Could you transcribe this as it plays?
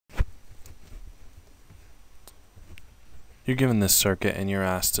you're given this circuit and you're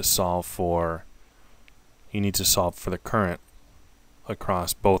asked to solve for, you need to solve for the current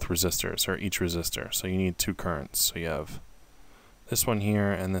across both resistors, or each resistor. So you need two currents. So you have this one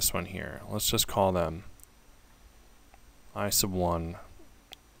here and this one here. Let's just call them I sub 1,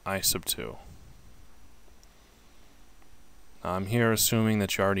 I sub 2. Now I'm here assuming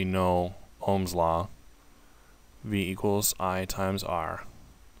that you already know Ohm's law. V equals I times R,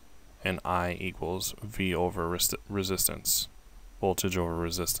 and I equals V over resistance, voltage over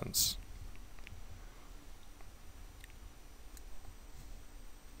resistance.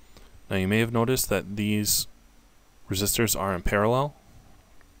 Now you may have noticed that these resistors are in parallel.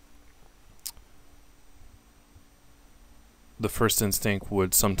 The first instinct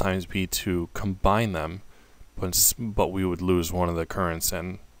would sometimes be to combine them, but we would lose one of the currents,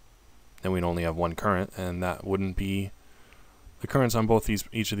 and then we'd only have one current, and that wouldn't be, the currents on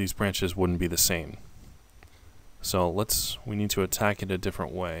each of these branches wouldn't be the same. So we need to attack it a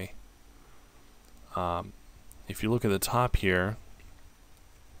different way. If you look at the top here,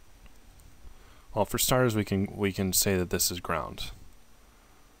 well, for starters, we can say that this is ground.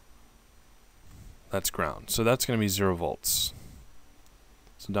 That's ground. So that's going to be 0 volts.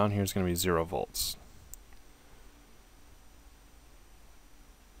 So down here is going to be 0 volts.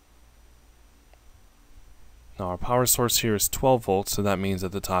 Now our power source here is 12 volts, so that means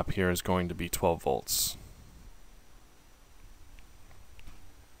that the top here is going to be 12 volts.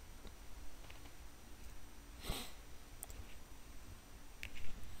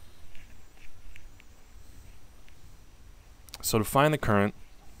 So to find the current,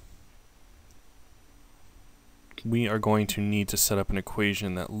 we are going to need to set up an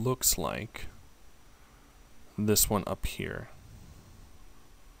equation that looks like this one up here.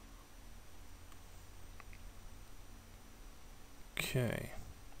 Okay,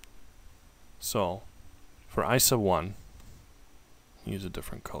 so for I sub 1, use a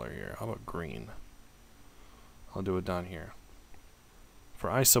different color here. How about green? I'll do it down here. For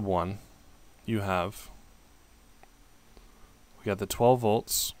I sub 1, we got the 12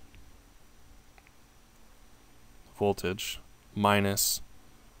 volts voltage minus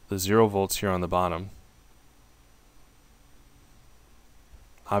the 0 volts here on the bottom.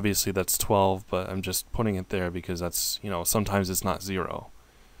 Obviously that's 12, but I'm just putting it there because that's, sometimes it's not 0.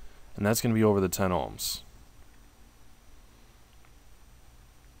 And that's going to be over the 10 ohms.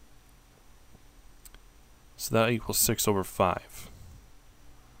 So that equals 6 over 5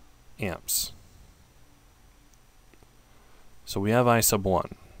 amps. So we have I sub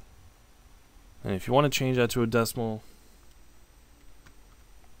 1. And if you want to change that to a decimal,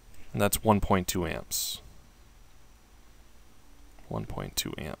 that's 1.2 amps.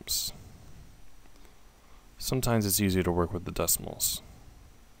 1.2 amps. Sometimes it's easier to work with the decimals.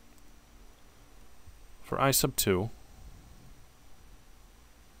 For I sub 2,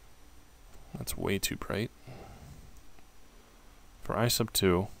 that's way too bright. For I sub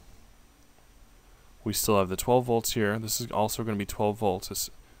 2, we still have the 12 volts here. This is also going to be 12 volts.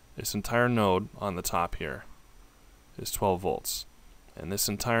 This entire node on the top here is 12 volts. And this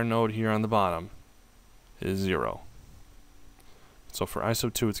entire node here on the bottom is 0. So for I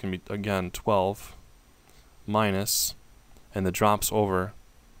sub 2, it's going to be, again, 12 minus, and the drops over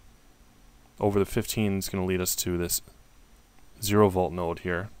the 15 is going to lead us to this 0 volt node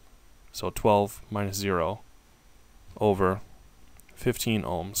here. So 12 minus 0 over 15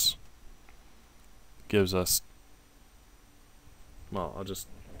 ohms gives us, well, I'll just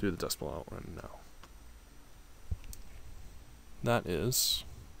do the decimal outline now. That is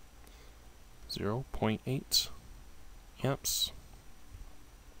 0.8 amps.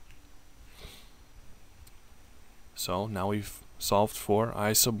 So now we've solved for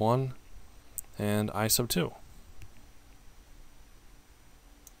I sub 1 and I sub 2.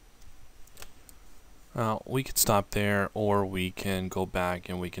 Now we could stop there, or we can go back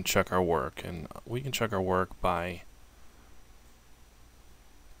and we can check our work. And we can check our work by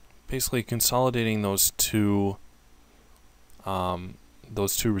basically consolidating those two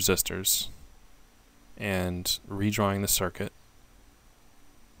resistors and redrawing the circuit,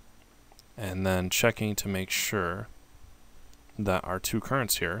 and then checking to make sure that our two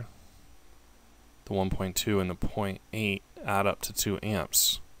currents here, the 1.2 and the 0.8, add up to 2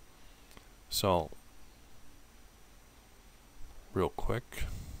 amps. So real quick,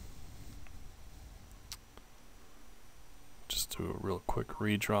 just do a real quick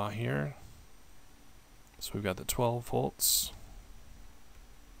redraw here. So we've got the 12 volts.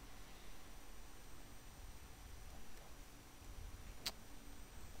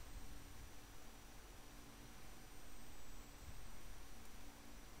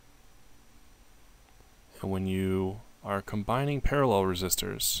 And when you are combining parallel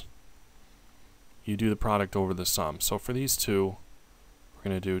resistors, you do the product over the sum. So for these two, we're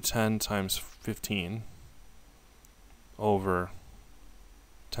going to do 10 times 15 over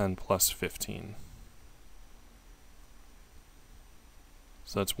 10 plus 15.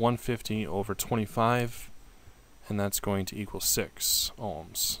 So that's 150 over 25, and that's going to equal 6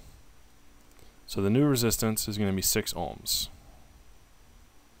 ohms. So the new resistance is going to be 6 ohms.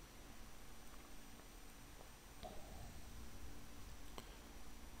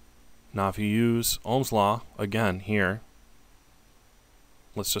 Now if you use Ohm's law, again here,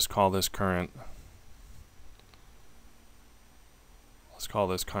 let's just call this current, let's call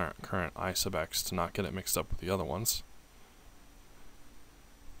this current I sub x to not get it mixed up with the other ones.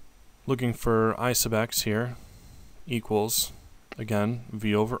 Looking for I sub x here equals, again,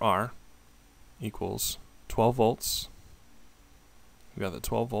 V over R equals 12 volts. We got the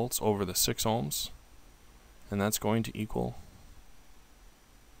 12 volts over the 6 ohms, and that's going to equal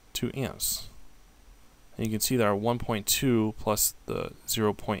 2 amps. And you can see that our 1.2 plus the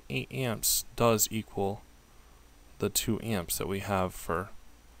 0.8 amps does equal the 2 amps that we have for,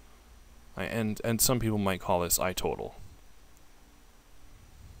 and some people might call this I total.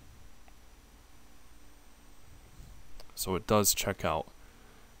 So it does check out,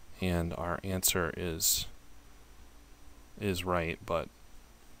 and our answer is right, but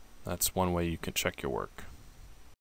that's one way you can check your work.